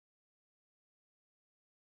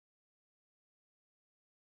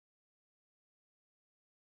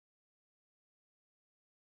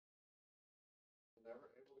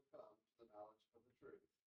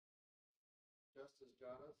just as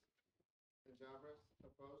Jannes and Jambres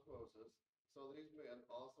opposed Moses, so these men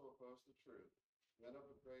also opposed the truth, men of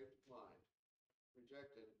depraved mind,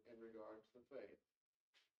 rejected in regard to the faith.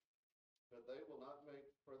 But they will not make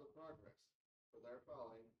further progress, for their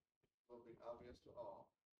folly will be obvious to all,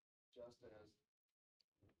 just as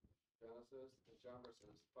Jannes' and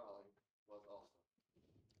Jambres' folly was also.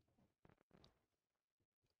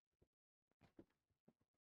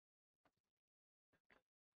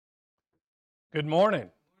 Good morning.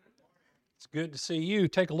 It's good to see you.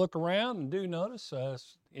 Take a look around and do notice,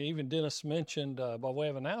 even Dennis mentioned by way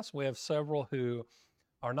of announcement, we have several who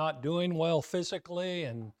are not doing well physically,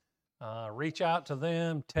 and reach out to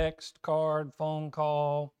them, text, card, phone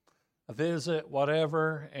call, a visit,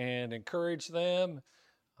 whatever, and encourage them.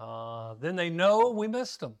 Then they know we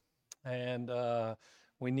missed them, and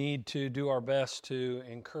we need to do our best to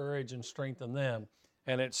encourage and strengthen them.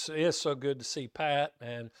 And it is so good to see Pat,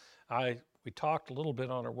 and we talked a little bit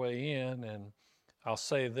on our way in, and I'll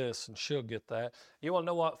say this, and she'll get that. You want to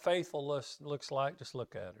know what faithfulness looks like? Just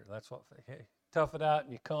look at her. That's what, hey, tough it out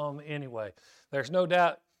and you come anyway. There's no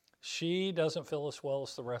doubt she doesn't feel as well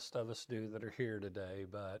as the rest of us do that are here today,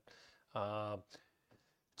 but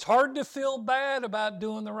it's hard to feel bad about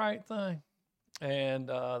doing the right thing. And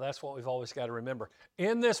that's what we've always got to remember.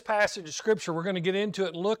 In this passage of Scripture, we're going to get into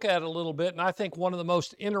it and look at it a little bit, and I think one of the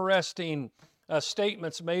most interesting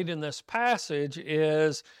statements made in this passage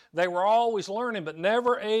is they were always learning but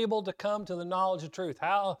never able to come to the knowledge of truth.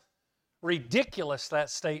 How ridiculous that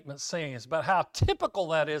statement seems, but how typical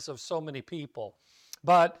that is of so many people.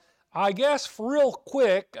 But I guess real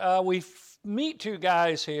quick, we meet two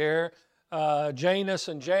guys here, Jannes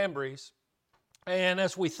and Jambres, and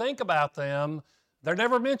as we think about them, they're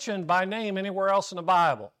never mentioned by name anywhere else in the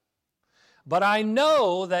Bible. But I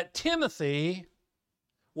know that Timothy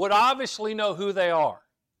would obviously know who they are.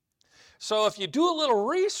 So if you do a little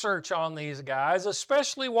research on these guys,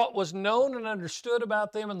 especially what was known and understood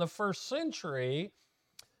about them in the first century,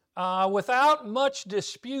 without much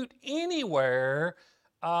dispute anywhere,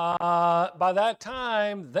 by that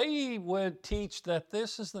time they would teach that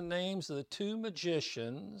this is the names of the two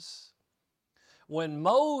magicians when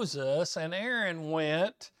Moses and Aaron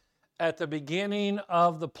went at the beginning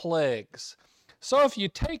of the plagues. So if you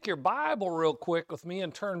take your Bible real quick with me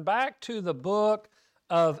and turn back to the book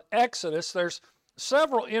of Exodus, there's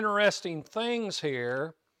several interesting things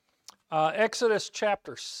here. Exodus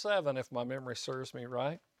chapter 7, if my memory serves me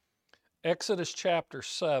right. Exodus chapter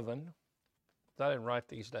 7. I didn't write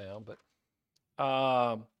these down, but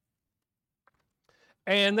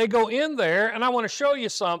and they go in there, and I want to show you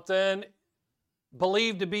something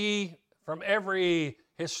believed to be from every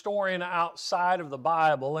historian outside of the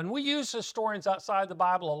Bible, and we use historians outside the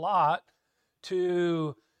Bible a lot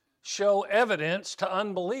to show evidence to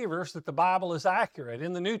unbelievers that the Bible is accurate.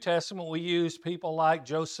 In the New Testament, we use people like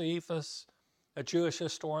Josephus, a Jewish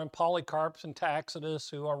historian, Polycarp and Tacitus,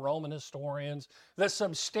 who are Roman historians, that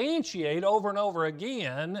substantiate over and over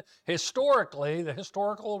again, historically, the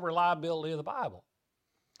historical reliability of the Bible.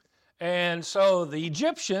 And so the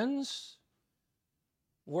Egyptians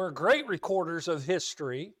were great recorders of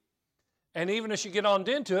history, and even as you get on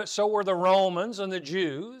into it, so were the Romans and the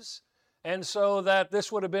Jews, and so that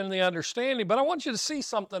this would have been the understanding. But I want you to see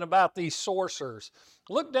something about these sorcerers.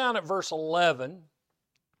 Look down at verse 11,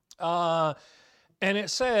 and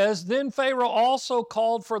it says, "Then Pharaoh also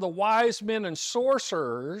called for the wise men and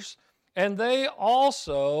sorcerers, and they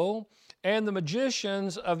also and the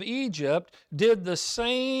magicians of Egypt did the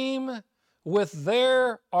same with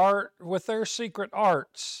their art, with their secret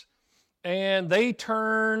arts. And they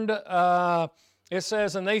turned, it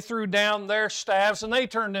says, and they threw down their staffs and they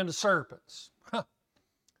turned into serpents."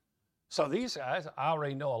 So these guys, I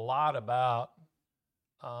already know a lot about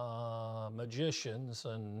magicians,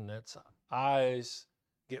 and it's eyes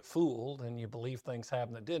get fooled and you believe things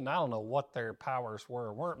happen that didn't. I don't know what their powers were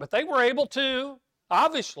or weren't, but they were able to,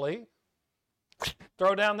 obviously,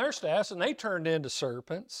 throw down their staffs and they turned into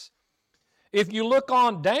serpents. If you look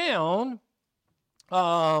on down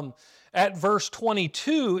at verse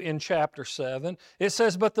 22 in chapter 7, it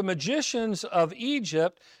says, "But the magicians of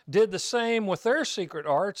Egypt did the same with their secret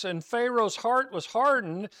arts, and Pharaoh's heart was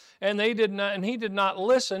hardened, and he did not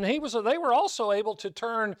listen. They were also able to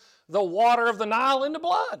turn the water of the Nile into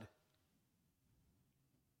blood."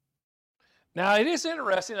 Now it is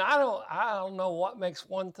interesting. I don't know what makes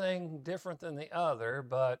one thing different than the other,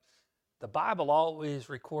 but the Bible always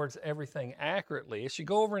records everything accurately. As you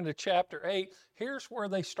go over into chapter 8, here's where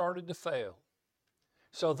they started to fail.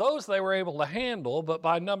 So those they were able to handle, but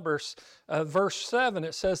by Numbers, verse 7,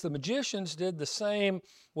 it says, "The magicians did the same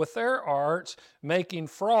with their arts, making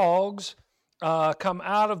frogs come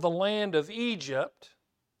out of the land of Egypt.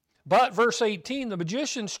 But, verse 18, the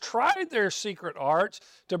magicians tried their secret arts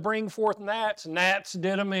to bring forth gnats. Gnats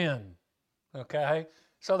did them in. Okay?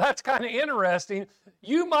 So that's kind of interesting.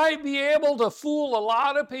 You might be able to fool a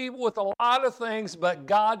lot of people with a lot of things, but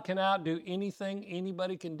God can outdo anything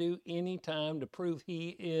anybody can do anytime to prove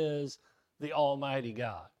He is the Almighty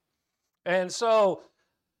God. And so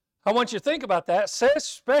I want you to think about that,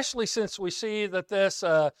 especially since we see that this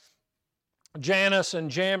Jannes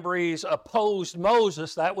and Jambres opposed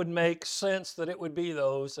Moses. That would make sense that it would be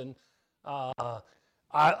those. And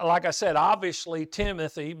like I said, obviously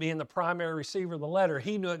Timothy, being the primary receiver of the letter,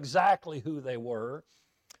 he knew exactly who they were.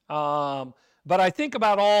 But I think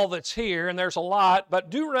about all that's here, and there's a lot,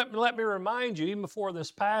 but let me remind you, even before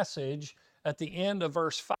this passage, at the end of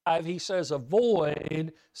verse 5, he says,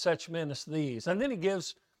 avoid such men as these. And then he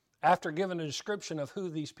gives, after giving a description of who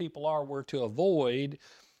these people are we're to avoid,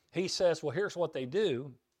 he says, well, here's what they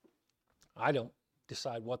do. I don't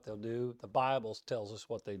decide what they'll do. The Bible tells us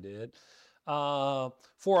what they did.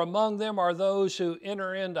 For among them are those who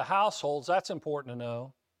enter into households. That's important to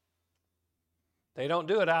know. They don't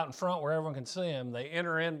do it out in front where everyone can see them. They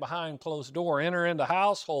enter in behind closed door, enter into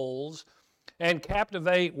households and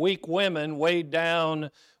captivate weak women weighed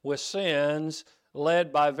down with sins,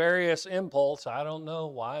 led by various impulse. I don't know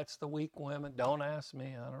why it's the weak women. Don't ask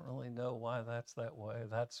me. I don't really know why that's that way.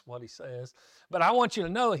 That's what he says. But I want you to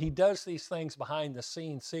know he does these things behind the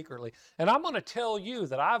scenes secretly. And I'm going to tell you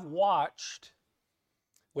that I've watched,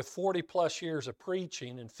 with 40 plus years of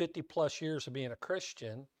preaching and 50 plus years of being a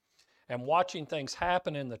Christian and watching things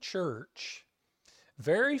happen in the church,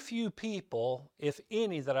 very few people, if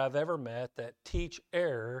any, that I've ever met that teach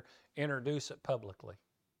error introduce it publicly.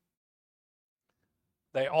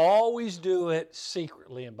 They always do it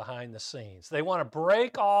secretly and behind the scenes. They want to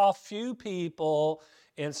break off few people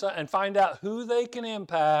and find out who they can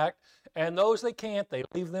impact, and those they can't, they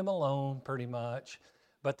leave them alone pretty much,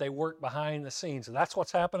 but they work behind the scenes. And that's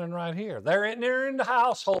what's happening right here. They're in the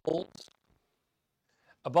households,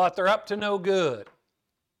 but they're up to no good.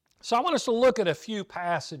 So I want us to look at a few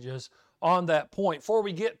passages on that point before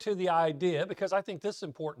we get to the idea, because I think this is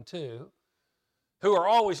important too. Who are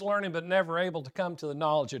always learning but never able to come to the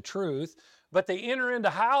knowledge of truth. But they enter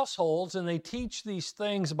into households and they teach these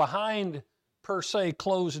things behind, per se,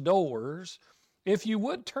 closed doors. If you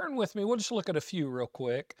would turn with me, we'll just look at a few real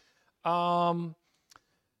quick. 2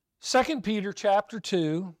 Peter chapter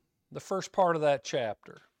 2, the first part of that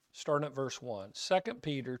chapter, starting at verse 1. 2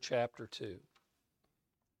 Peter chapter 2.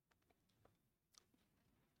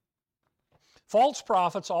 False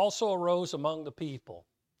prophets also arose among the people.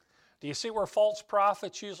 Do you see where false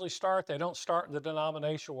prophets usually start? They don't start in the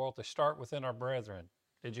denominational world. They start within our brethren.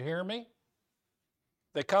 Did you hear me?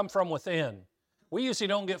 They come from within. We usually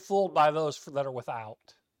don't get fooled by those that are without.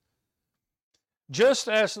 Just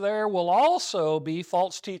as there will also be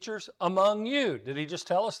false teachers among you. Did he just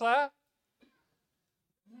tell us that?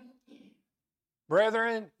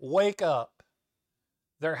 Brethren, wake up.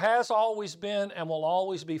 There has always been and will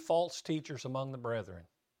always be false teachers among the brethren.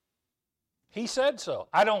 He said so.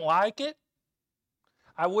 I don't like it.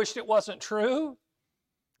 I wished it wasn't true.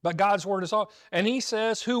 But God's word is all. And he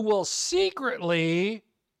says, who will secretly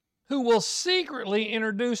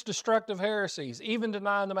introduce destructive heresies, even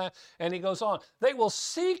denying the man. And he goes on. They will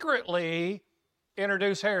secretly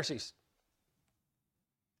introduce heresies.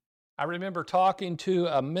 I remember talking to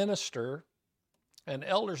a minister and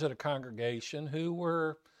elders at a congregation who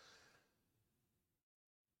were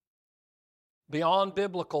beyond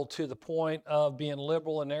biblical to the point of being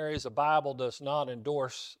liberal in areas the Bible does not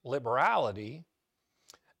endorse liberality.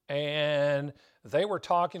 And they were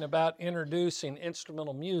talking about introducing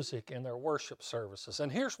instrumental music in their worship services.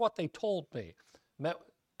 And here's what they told me. Met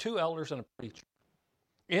 2 elders and a preacher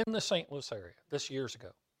in the St. Louis area this years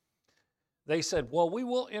ago. They said, well, we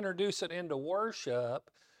will introduce it into worship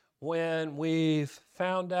when we've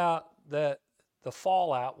found out that the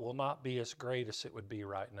fallout will not be as great as it would be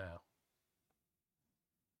right now.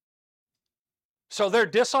 So they're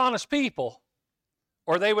dishonest people,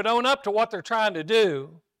 or they would own up to what they're trying to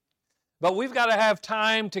do, but we've got to have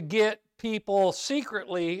time to get people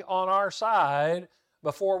secretly on our side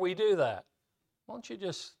before we do that. Why don't you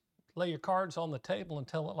just lay your cards on the table and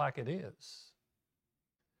tell it like it is?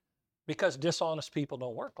 Because dishonest people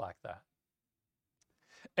don't work like that.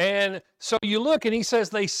 And so you look, and he says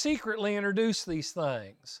they secretly introduce these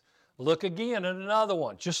things. Look again at another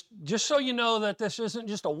one. Just so you know that this isn't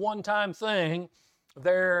just a one-time thing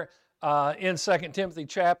there in 2 Timothy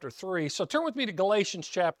chapter 3. So turn with me to Galatians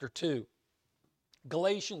chapter 2.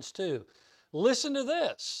 Galatians 2. Listen to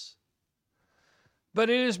this. But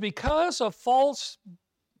it is because of false,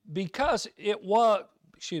 because it was,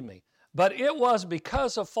 excuse me, but it was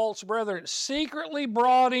because of false brethren secretly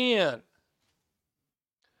brought in,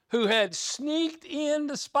 who had sneaked in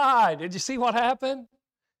to spy. Did you see what happened?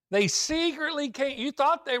 They secretly came. You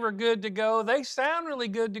thought they were good to go. They sound really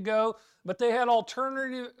good to go, but they had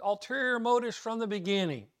ulterior motives from the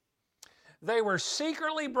beginning. They were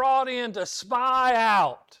secretly brought in to spy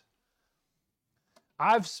out.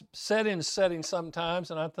 I've sat in settings sometimes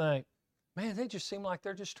and I think, man, they just seem like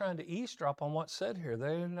they're just trying to eavesdrop on what's said here.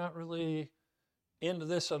 They're not really into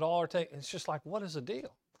this at all. It's just like, what is the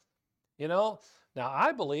deal? You know, now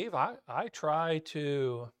I believe I try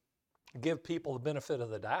to give people the benefit of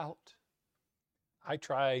the doubt. I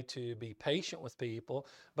try to be patient with people,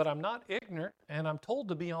 but I'm not ignorant and I'm told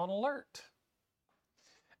to be on alert.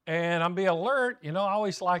 And I'm be alert. You know, I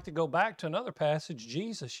always like to go back to another passage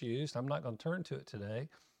Jesus used. I'm not going to turn to it today,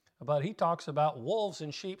 but he talks about wolves in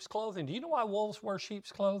sheep's clothing. Do you know why wolves wear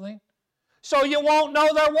sheep's clothing? So you won't know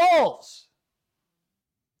they're wolves.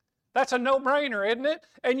 That's a no-brainer, isn't it?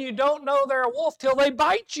 And you don't know they're a wolf till they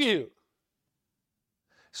bite you.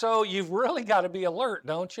 So you've really got to be alert,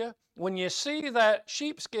 don't you? When you see that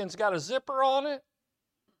sheepskin's got a zipper on it,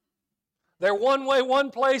 they're one way one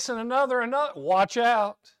place and another, watch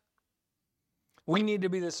out. We need to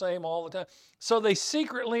be the same all the time. So they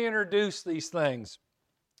secretly introduce these things.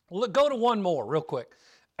 Look, go to one more real quick.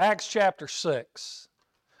 Acts chapter 6.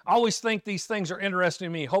 I always think these things are interesting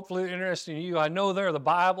to me. Hopefully they're interesting to you. I know they're the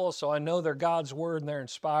Bible, so I know they're God's Word and they're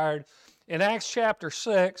inspired. In Acts chapter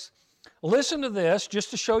 6, listen to this, just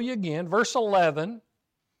to show you again. Verse 11,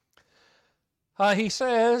 he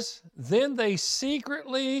says, then they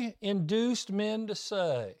secretly induced men to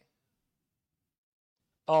say,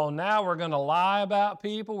 oh, now we're going to lie about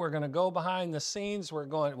people. We're going to go behind the scenes. We're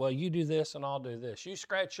going, well, you do this and I'll do this. You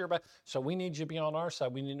scratch your back. So we need you to be on our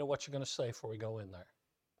side. We need to know what you're going to say before we go in there.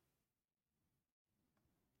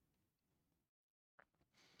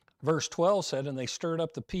 Verse 12 said, and they stirred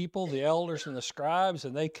up the people, the elders and the scribes,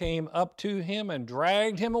 and they came up to him and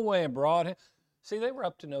dragged him away and brought him. See, they were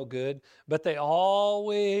up to no good, but they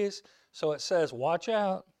always, so it says, watch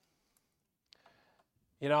out.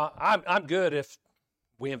 You know, I'm good if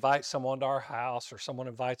we invite someone to our house or someone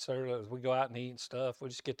invites us, we go out and eat and stuff. We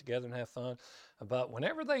just get together and have fun. But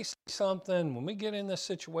whenever they say something, when we get in this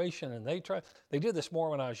situation and they did this more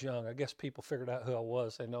when I was young. I guess people figured out who I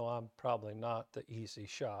was. They know I'm probably not the easy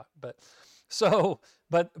shot. But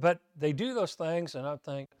they do those things and I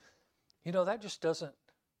think, you know, that just doesn't,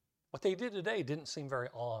 what they did today didn't seem very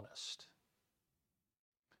honest.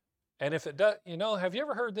 And if it does, you know, have you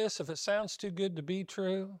ever heard this? If it sounds too good to be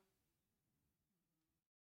true,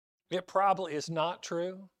 it probably is not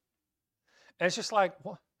true. And it's just like,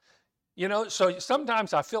 well, you know, so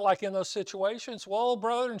sometimes I feel like in those situations, well,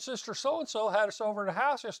 brother and sister so-and-so had us over at the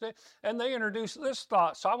house yesterday, and they introduced this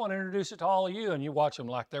thought, so I want to introduce it to all of you, and you watch them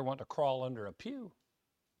like they're wanting to crawl under a pew.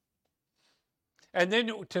 And then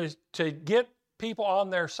to get people on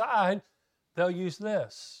their side, they'll use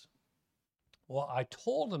this. Well, I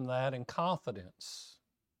told them that in confidence.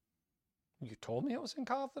 You told me it was in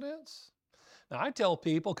confidence? Now, I tell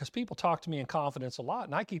people, because people talk to me in confidence a lot,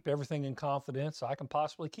 and I keep everything in confidence I can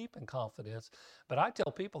possibly keep in confidence. But I tell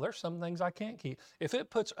people there's some things I can't keep. If it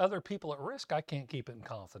puts other people at risk, I can't keep it in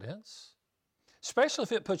confidence. Especially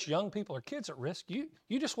if it puts young people or kids at risk. You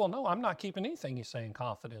just will know I'm not keeping anything you say in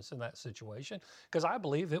confidence in that situation, because I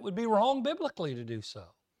believe it would be wrong biblically to do so.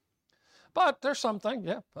 But there's something,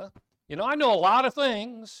 you know, I know a lot of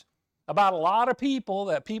things about a lot of people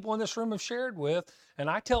that people in this room have shared with, and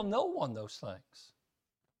I tell no one those things.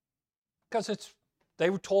 Because they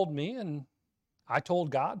were told me, and I told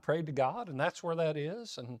God, prayed to God, and that's where that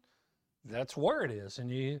is, and that's where it is,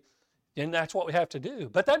 and that's what we have to do.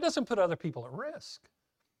 But that doesn't put other people at risk.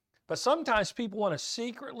 But sometimes people want to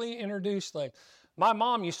secretly introduce things. My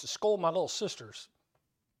mom used to scold my little sisters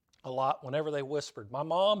a lot whenever they whispered. My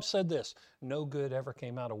mom said this, no good ever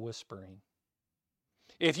came out of whispering.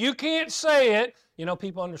 If you can't say it, you know,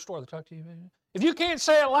 people in the store, they talk to you. If you can't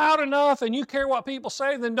say it loud enough and you care what people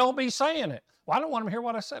say, then don't be saying it. Well, I don't want them to hear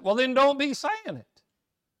what I said. Well, then don't be saying it.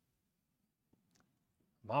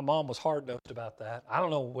 My mom was hard-nosed about that. I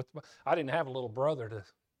don't know, I didn't have a little brother to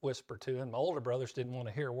whisper to, and my older brothers didn't want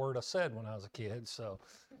to hear a word I said when I was a kid. So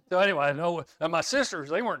anyway, I know, and my sisters,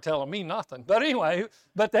 they weren't telling me nothing. But anyway,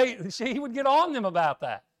 he would get on them about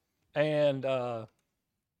that. And,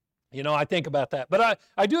 you know, I think about that. But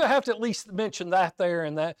I do have to at least mention that there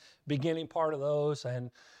in that beginning part of those. And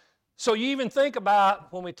so you even think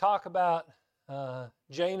about, when we talk about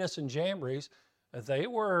Janus and Jambres, they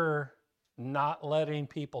were not letting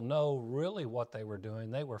people know really what they were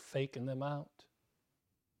doing. They were faking them out.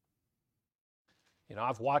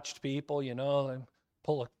 I've watched people, and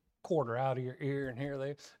pull a quarter out of your ear and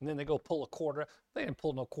and then they go pull a quarter. They didn't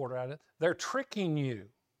pull no quarter out of it. They're tricking you.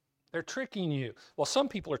 They're tricking you. Well, some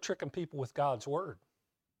people are tricking people with God's word.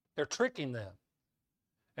 They're tricking them.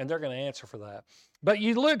 And they're going to answer for that. But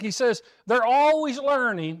you look, he says, they're always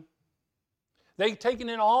learning. They've taken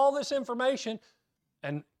in all this information,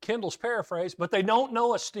 and Kendall's paraphrase, but they don't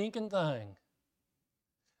know a stinking thing.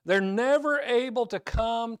 They're never able to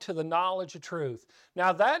come to the knowledge of truth.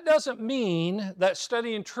 Now, that doesn't mean that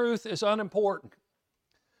studying truth is unimportant.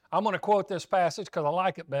 I'm going to quote this passage because I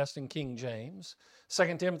like it best in King James.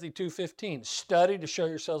 2 Timothy 2:15, study to show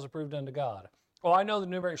yourselves approved unto God. Well, I know the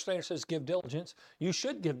New American Standard says give diligence. You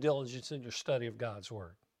should give diligence in your study of God's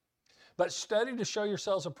word. But study to show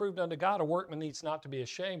yourselves approved unto God, a workman needs not to be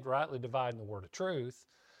ashamed, rightly dividing the word of truth.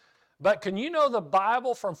 But can you know the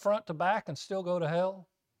Bible from front to back and still go to hell?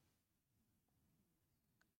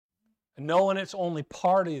 Knowing it's only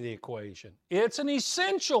part of the equation. It's an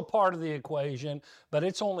essential part of the equation, but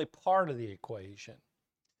it's only part of the equation.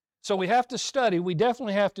 So we have to study. We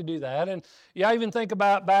definitely have to do that. And I even think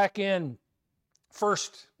about back in 1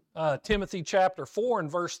 Timothy chapter 4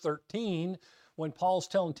 and verse 13, when Paul's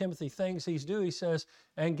telling Timothy things he's doing, he says,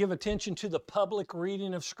 and give attention to the public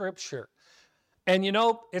reading of Scripture. And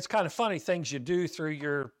it's kind of funny things you do through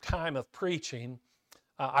your time of preaching.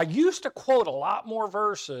 I used to quote a lot more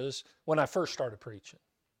verses when I first started preaching.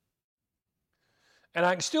 And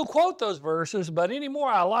I can still quote those verses, but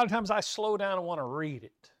anymore, a lot of times I slow down and want to read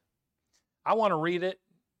it. I want to read it,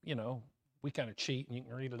 we kind of cheat and you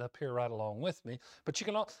can read it up here right along with me. But you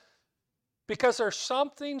can all, because there's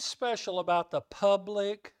something special about the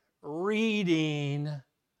public reading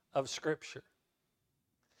of Scripture.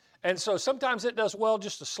 And so sometimes it does well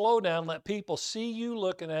just to slow down, let people see you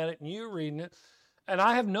looking at it and you reading it. And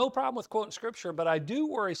I have no problem with quoting Scripture, but I do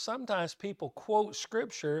worry sometimes people quote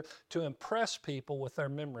Scripture to impress people with their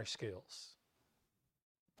memory skills.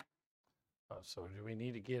 So do we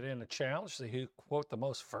need to get in a challenge to who quote the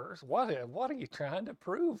most first? What are you trying to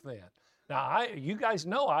prove then? Now, you guys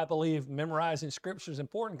know I believe memorizing Scripture is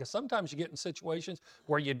important because sometimes you get in situations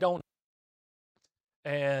where you don't.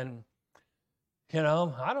 And, I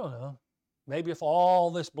don't know. Maybe if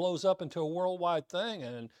all this blows up into a worldwide thing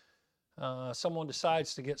and someone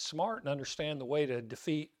decides to get smart and understand the way to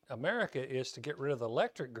defeat America is to get rid of the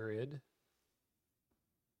electric grid.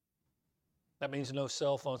 That means no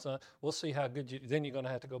cell phones. We'll see how good then you're going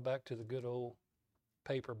to have to go back to the good old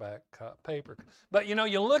paper. But, you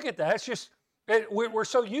look at that, it's just, we're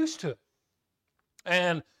so used to it.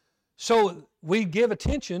 And so we give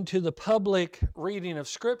attention to the public reading of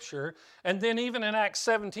Scripture. And then even in Acts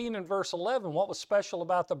 17 and verse 11, what was special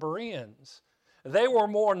about the Bereans? They were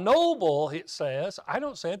more noble, it says. I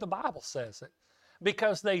don't say it, the Bible says it.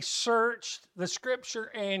 Because they searched the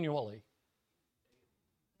Scripture annually.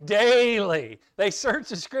 Daily. They searched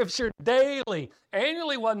the Scripture daily.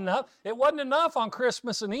 Annually wasn't enough. It wasn't enough on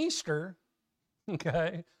Christmas and Easter.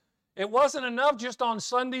 Okay? It wasn't enough just on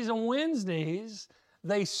Sundays and Wednesdays.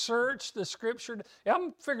 They searched the Scripture.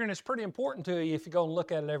 I'm figuring it's pretty important to you if you go and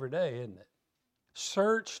look at it every day, isn't it?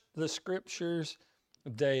 Search the Scriptures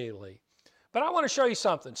daily. But I want to show you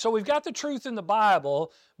something. So we've got the truth in the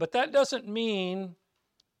Bible, but that doesn't mean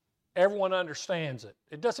everyone understands it.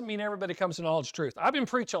 It doesn't mean everybody comes to knowledge of truth. I've been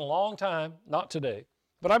preaching a long time, not today,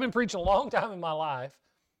 but I've been preaching a long time in my life.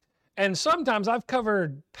 And sometimes I've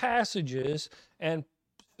covered passages and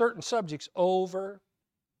certain subjects over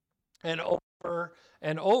and over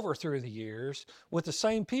and over through the years with the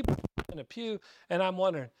same people in a pew. And I'm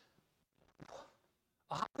wondering,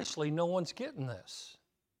 obviously no one's getting this.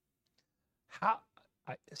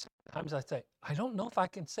 Sometimes I think, I don't know if I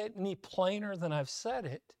can say it any plainer than I've said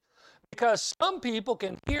it. Because some people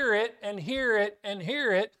can hear it and hear it and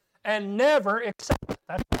hear it and never accept it.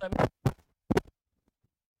 That's what I mean.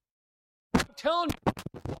 I'm telling you what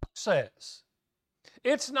the book says.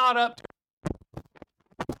 It's not up to you.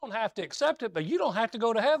 You don't have to accept it, but you don't have to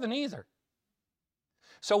go to heaven either.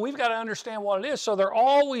 So we've got to understand what it is. So they're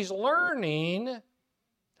always learning.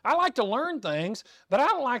 I like to learn things, but I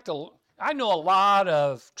don't like to. I know a lot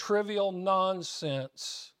of trivial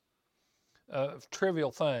nonsense.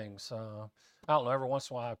 Trivial things. I don't know, every once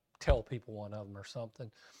in a while I tell people one of them or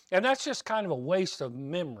something. And that's just kind of a waste of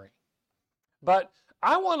memory. But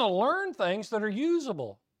I want to learn things that are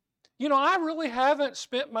usable. I really haven't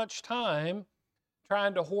spent much time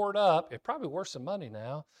trying to hoard up, it's probably worse than money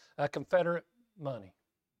now, Confederate money.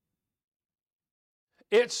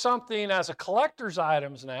 It's something as a collector's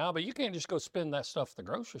items now, but you can't just go spend that stuff at the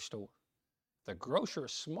grocery store. The grocer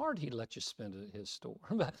is smart, he'd let you spend it at his store.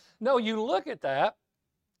 But no, you look at that,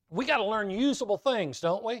 we got to learn usable things,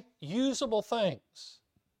 don't we? Usable things.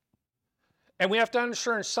 And we have to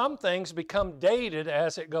understand some things become dated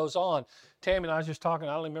as it goes on. Tammy and I was just talking,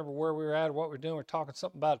 I don't remember where we were at or what we were doing. We were talking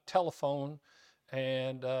something about a telephone.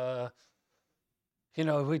 And,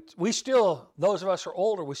 we still, those of us who are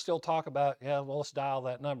older, we still talk about, let's dial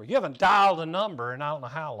that number. You haven't dialed a number in I don't know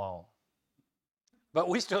how long. But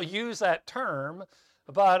we still use that term.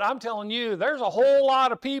 But I'm telling you, there's a whole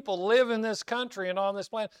lot of people live in this country and on this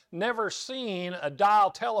planet, never seen a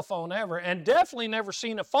dial telephone ever, and definitely never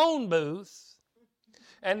seen a phone booth,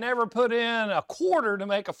 and never put in a quarter to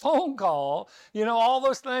make a phone call. All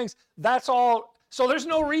those things. That's all. So there's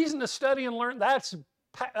no reason to study and learn. That's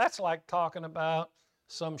like talking about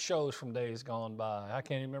some shows from days gone by. I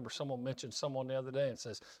can't even remember. Someone mentioned someone the other day and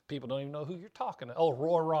says, people don't even know who you're talking to. Oh,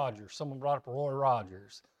 Roy Rogers. Someone brought up Roy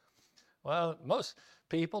Rogers. Well, most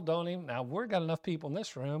people don't even. Now, we've got enough people in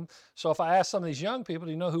this room. So if I ask some of these young people,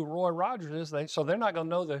 do you know who Roy Rogers is? So they're not going to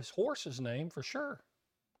know this horse's name for sure.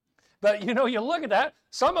 But, you look at that.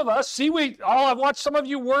 Some of us, I've watched some of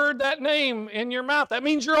you word that name in your mouth. That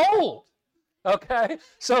means you're old. Okay?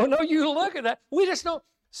 So, no, you look at that. We just don't.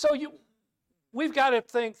 We've got to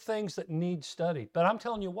think things that need studied. But I'm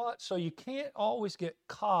telling you what, so you can't always get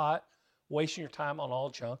caught wasting your time on all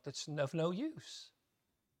junk that's of no use.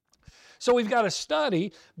 So we've got to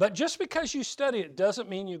study, but just because you study it doesn't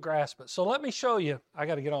mean you grasp it. So let me show you. I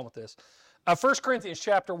got to get on with this. 1 Corinthians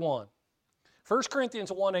chapter 1. 1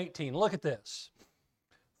 Corinthians 1:18, look at this.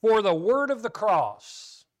 For the word of the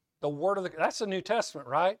cross, that's the New Testament,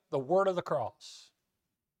 right? The word of the cross.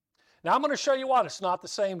 Now I'm going to show you what, it's not the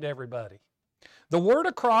same to everybody. The word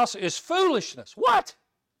of cross is foolishness. What?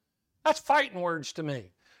 That's fighting words to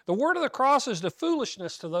me. The word of the cross is the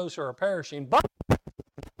foolishness to those who are perishing, but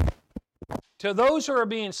to those who are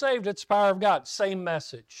being saved, it's the power of God. Same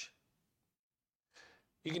message.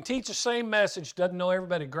 You can teach the same message, doesn't know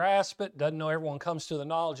everybody grasp it, doesn't know everyone comes to the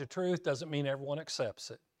knowledge of truth, doesn't mean everyone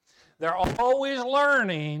accepts it. They're always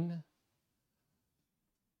learning,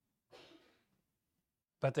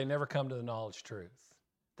 but they never come to the knowledge of truth.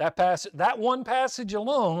 That one passage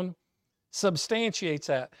alone substantiates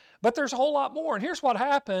that. But there's a whole lot more. And here's what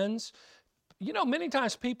happens. Many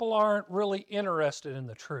times people aren't really interested in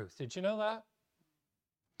the truth. Did you know that?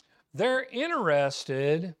 They're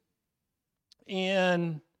interested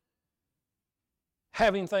in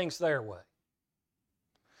having things their way.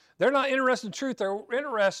 They're not interested in truth. They're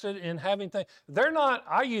interested in having things.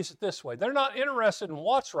 I use it this way. They're not interested in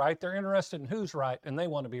what's right. They're interested in who's right, and they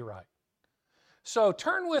want to be right. So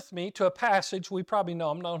turn with me to a passage we probably know.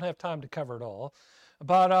 I don't have time to cover it all.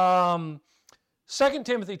 But 2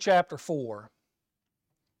 Timothy chapter 4.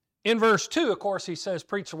 In verse 2, of course, he says,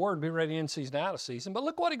 preach the word, be ready in season, out of season. But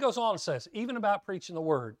look what he goes on and says, even about preaching the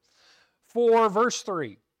word. For verse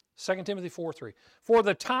 3, 2 Timothy 4:3. For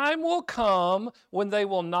the time will come when they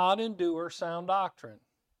will not endure sound doctrine.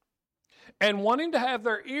 And wanting to have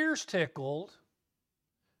their ears tickled,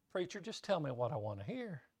 preacher, just tell me what I want to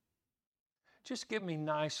hear. Just give me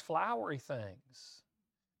nice flowery things.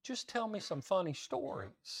 Just tell me some funny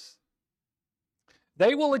stories.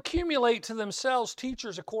 They will accumulate to themselves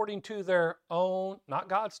teachers according to their own, not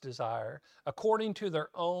God's desire, according to their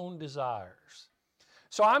own desires.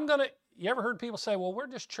 So you ever heard people say, well, we're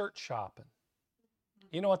just church shopping.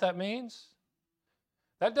 You know what that means?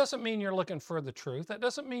 That doesn't mean you're looking for the truth. That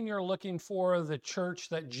doesn't mean you're looking for the church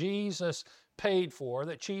that Jesus paid for,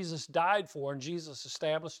 that Jesus died for, and Jesus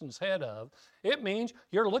established and is head of. It means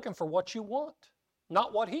you're looking for what you want,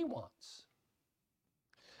 not what he wants.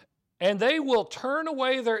 And they will turn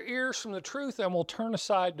away their ears from the truth and will turn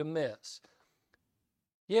aside to myths.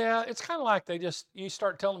 Yeah, it's kind of like you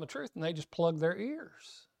start telling them the truth and they just plug their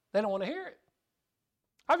ears. They don't want to hear it.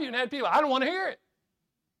 I've even had people, I don't want to hear it.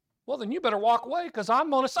 Well, then you better walk away because I'm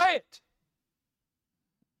going to say it.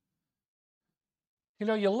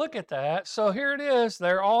 You look at that. So here it is.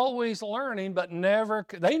 They're always learning, but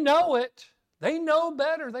they know it. They know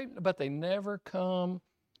better, but they never come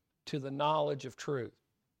to the knowledge of truth.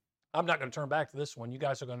 I'm not going to turn back to this one. You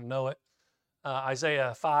guys are going to know it.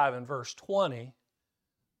 Isaiah 5 and verse 20,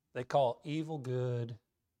 they call evil good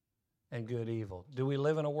and good evil. Do we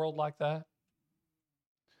live in a world like that?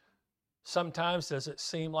 Sometimes does it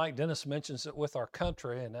seem like, Dennis mentions it with our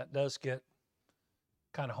country, and that does get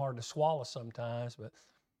kind of hard to swallow sometimes, but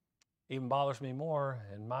even bothers me more.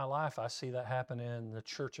 In my life, I see that happen in the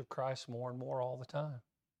Church of Christ more and more all the time.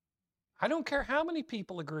 I don't care how many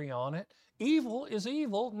people agree on it. Evil is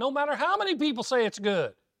evil, no matter how many people say it's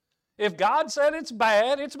good. If God said it's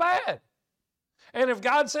bad, it's bad. And if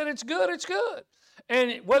God said it's good, it's good.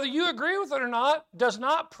 And whether you agree with it or not does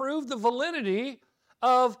not prove the validity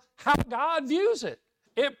of how God views it.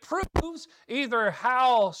 It proves either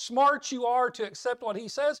how smart you are to accept what He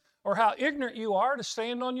says or how ignorant you are to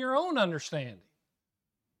stand on your own understanding.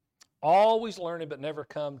 Always learning but never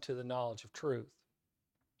come to the knowledge of truth.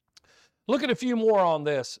 Look at a few more on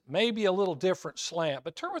this, maybe a little different slant,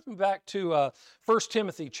 but turn with me back to 1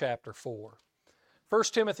 Timothy chapter 4. 1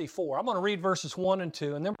 Timothy 4. I'm going to read verses 1 and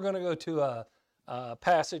 2, and then we're going to go to a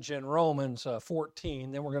passage in Romans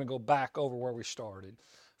 14. Then we're going to go back over where we started.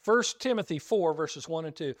 1 Timothy 4, verses 1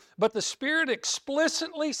 and 2. But the Spirit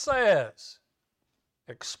explicitly says,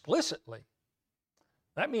 explicitly.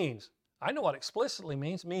 That means, I know what explicitly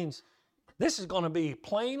means. It means this is going to be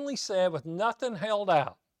plainly said with nothing held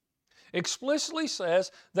out. Explicitly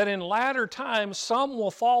says that in latter times some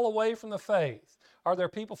will fall away from the faith. Are there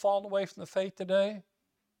people falling away from the faith today?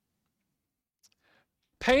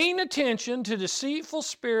 Paying attention to deceitful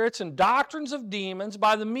spirits and doctrines of demons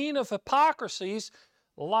by the means of hypocrisies,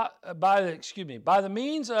 by the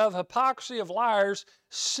means of hypocrisy of liars,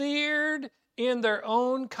 seared in their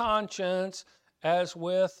own conscience as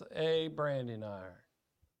with a branding iron.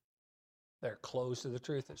 They're closed to the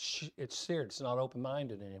truth. It's seared. It's not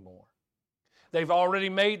open-minded anymore. They've already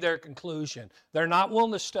made their conclusion. They're not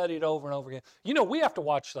willing to study it over and over again. You know, we have to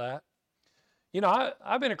watch that. You know,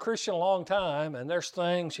 I've been a Christian a long time, and there's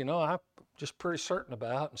things, you know, I'm just pretty certain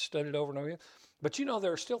about and studied over and over again. But, you know,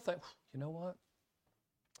 there are still things, you know what?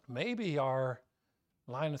 Maybe our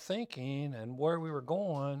line of thinking and where we were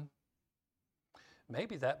going,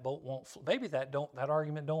 maybe that boat won't, maybe that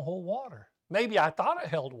argument don't hold water. Maybe I thought it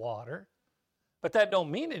held water, but that don't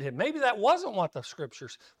mean it did. Maybe that wasn't what the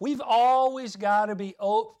Scriptures. We've always got to be,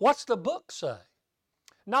 what's the book say?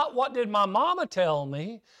 Not what did my mama tell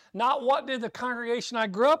me, not what did the congregation I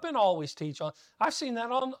grew up in always teach on. I've seen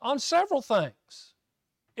that on several things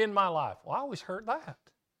in my life. Well, I always heard that.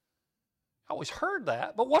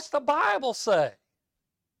 But what's the Bible say?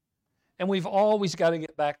 And we've always got to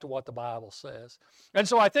get back to what the Bible says. And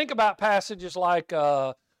so I think about passages like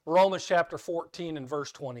Romans chapter 14 and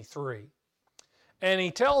verse 23. And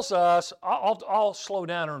he tells us, I'll slow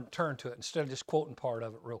down and turn to it instead of just quoting part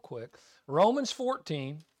of it real quick. Romans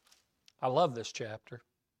 14, I love this chapter.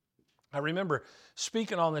 I remember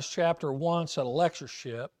speaking on this chapter once at a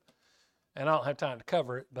lectureship, and I don't have time to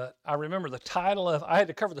cover it, but I remember the title of, I had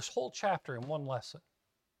to cover this whole chapter in one lesson.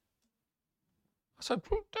 I said,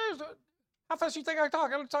 how fast do you think I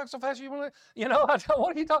talk? I don't talk so fast. You know,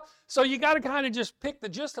 what are you talking? So you got to kind of just pick the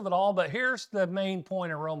gist of it all, but here's the main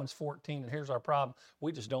point of Romans 14, and here's our problem.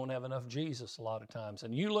 We just don't have enough Jesus a lot of times.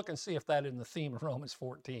 And you look and see if that is the theme of Romans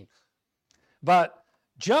 14. But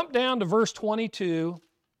jump down to verse 22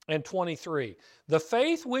 and 23. The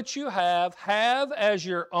faith which you have as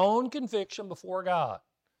your own conviction before God.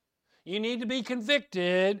 You need to be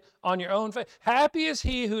convicted on your own faith. Happy is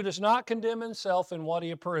he who does not condemn himself in what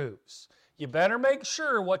he approves. You better make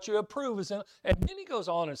sure what you approve is in. And then he goes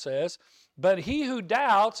on and says, but he who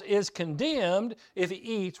doubts is condemned if he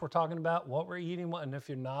eats. We're talking about what we're eating, and if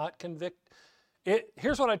you're not convicted.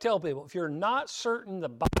 Here's what I tell people. If you're not certain the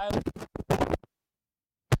Bible...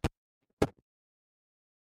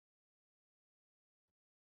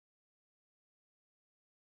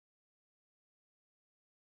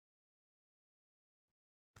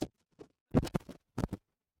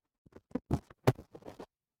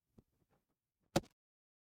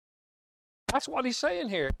 That's what he's saying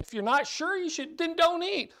here. If you're not sure you should, then don't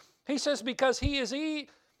eat. He says because his eating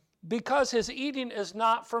is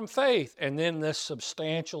not from faith. And then this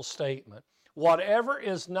substantial statement. Whatever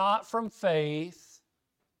is not from faith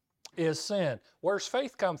is sin. Where's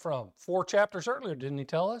faith come from? 4 chapters earlier, didn't he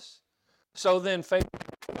tell us? So then faith.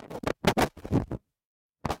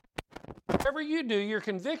 Whatever you do, your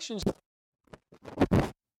convictions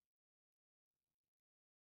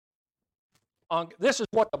on this is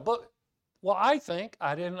what the book. Well, I think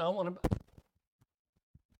I want to.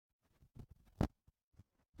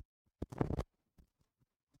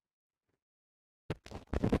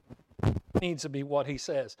 Needs to be what he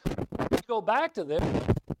says. Go back to this,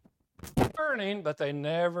 learning, but they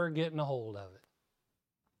never getting a hold of it.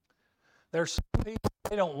 There's some people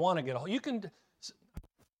they don't want to get a hold. You can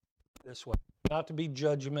this way, not to be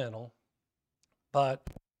judgmental, but.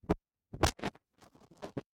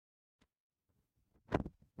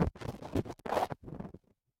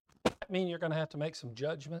 Mean you're going to have to make some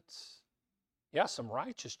judgments? Yeah, some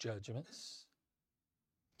righteous judgments.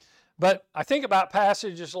 But I think about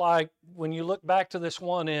passages like when you look back to this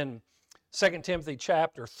one in 2 Timothy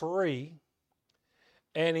chapter 3,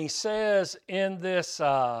 and he says in this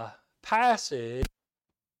passage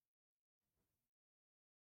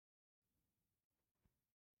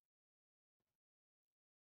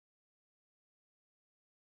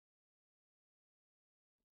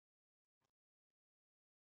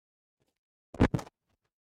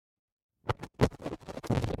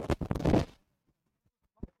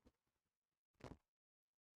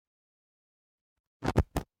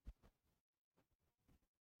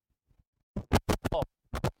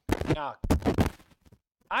now,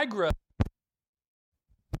 I grew up,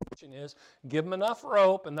 is give them enough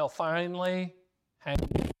rope and they'll finally hang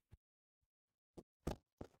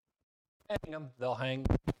them. They'll hang.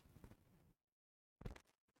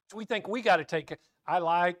 We think we got to take it. I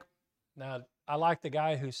like the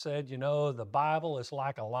guy who said, the Bible is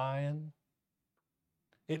like a lion.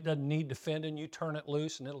 It doesn't need defending. You turn it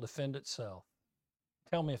loose and it'll defend itself.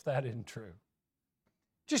 Tell me if that isn't true.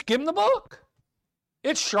 Just give them the book.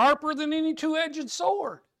 It's sharper than any two-edged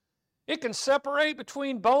sword. It can separate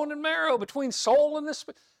between bone and marrow, between soul and the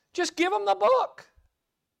spirit. Just give them the book.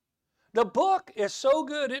 The book is so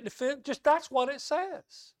good, it defends, just that's what it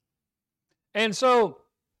says. And so,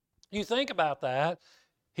 you think about that,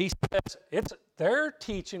 he says their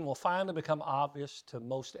teaching will finally become obvious to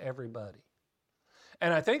most everybody.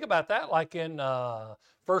 And I think about that like in 1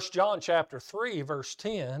 John chapter 3, verse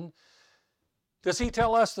 10. Does he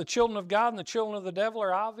tell us the children of God and the children of the devil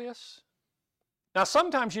are obvious? Now,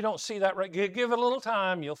 sometimes you don't see that right. You give it a little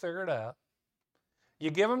time, you'll figure it out. You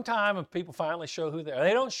give them time and people finally show who they are.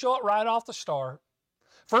 They don't show it right off the start.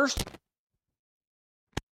 First,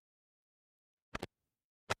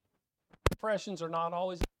 impressions are not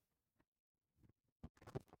always.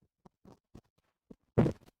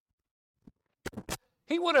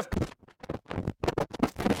 He would have,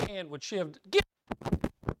 and would she have,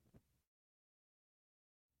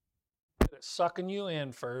 sucking you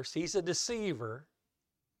in first. He's a deceiver,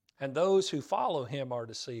 and those who follow him are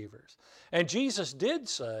deceivers. And Jesus did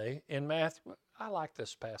say in Matthew, I like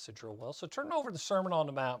this passage real well, so turn over the Sermon on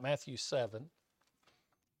the Mount, Matthew 7.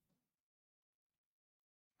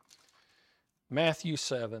 Matthew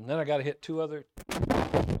 7. Then I got to hit two other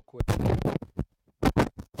quick.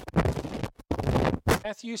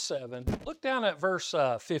 Matthew 7. Look down at verse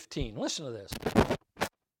 15. Listen to this.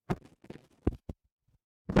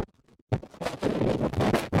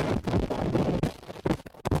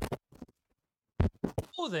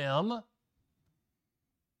 Them,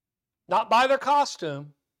 not by their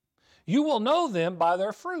costume. You will know them by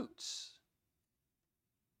their fruits.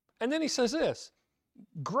 And then he says this,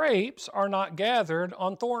 grapes are not gathered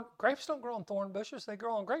on grapes don't grow on thorn bushes, they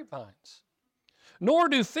grow on grapevines. Nor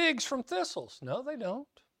do figs from thistles. No, they don't.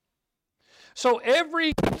 So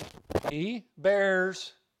every tree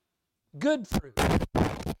bears good fruit.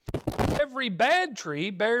 Every bad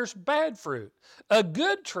tree bears bad fruit. A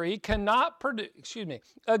good tree cannot produce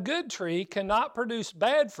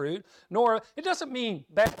bad fruit, nor, it doesn't mean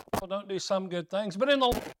bad people don't do some good things, but in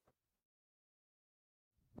the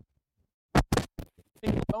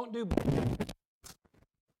people don't do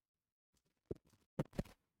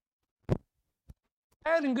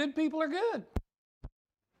bad and good people are good.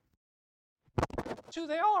 That's who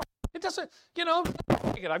they are. It doesn't,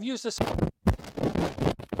 I've used this.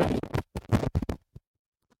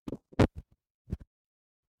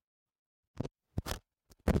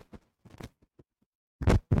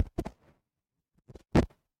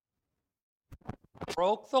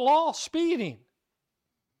 Broke the law, speeding.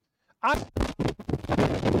 I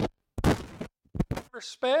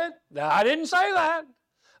sped. I didn't say that,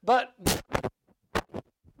 but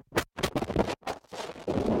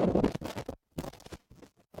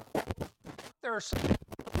there's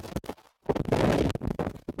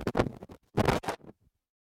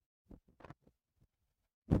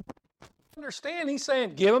understand. He's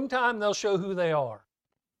saying, give them time; they'll show who they are.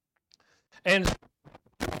 And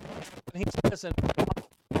he says,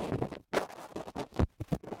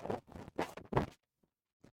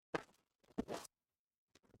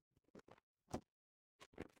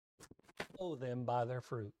 know them by their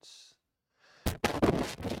fruits.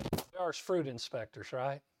 There's fruit inspectors,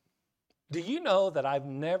 right? Do you know that I've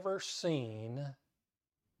never seen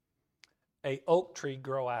an oak tree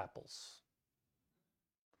grow apples?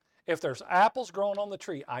 If there's apples growing on the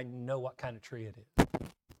tree, I know what kind of tree it is.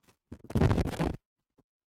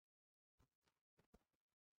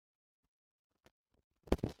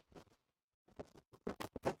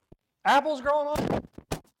 Apples growing on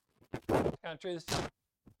what kind of tree this is.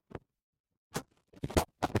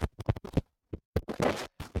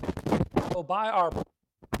 So by our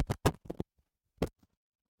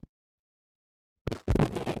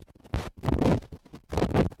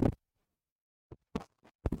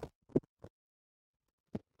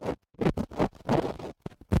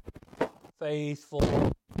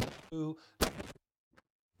faithful, true.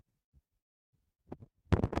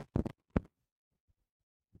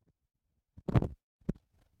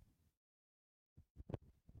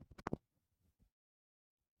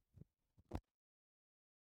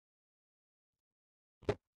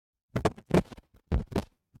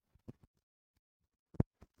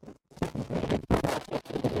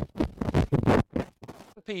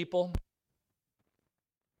 People.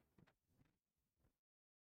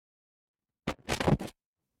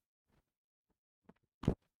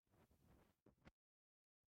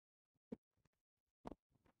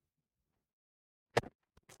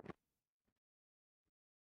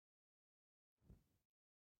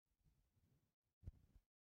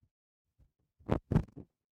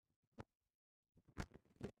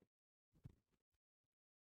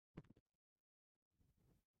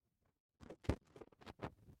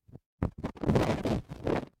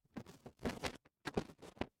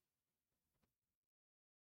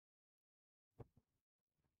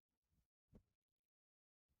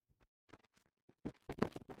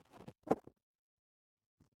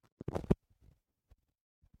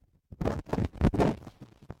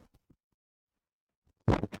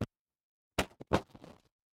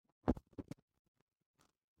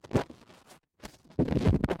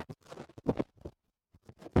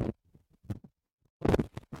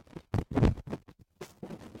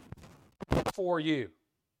 For you.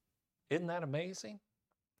 Isn't that amazing?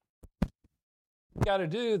 You got to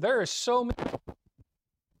do, there is so many.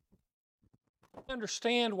 I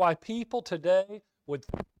understand why people today would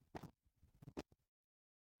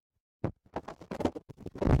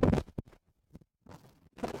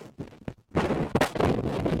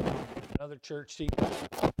another church teacher.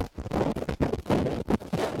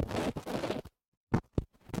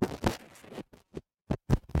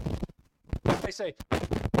 They say,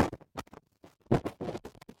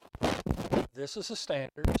 this is a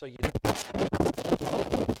standard, so you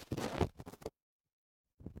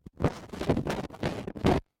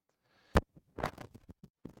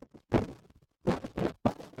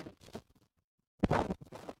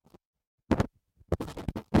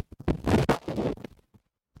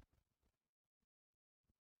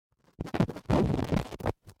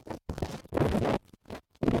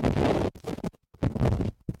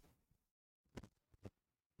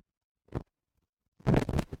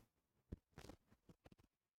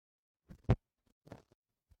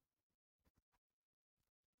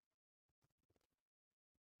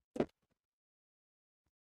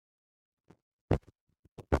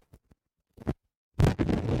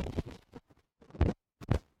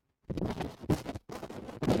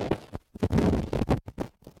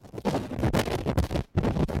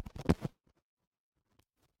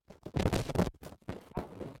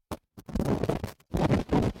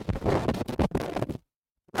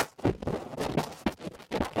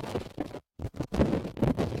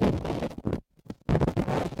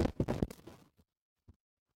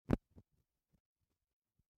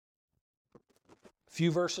a few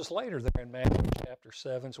verses later there in Matthew chapter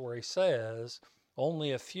 7 is where he says,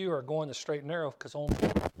 only a few are going the straight and narrow because only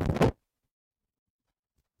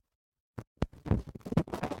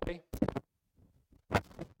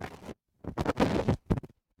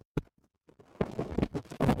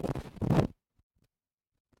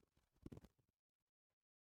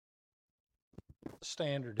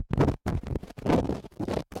standard.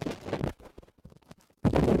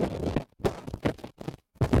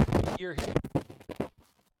 You're here.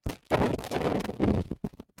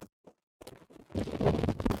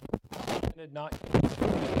 Not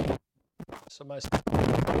somebody.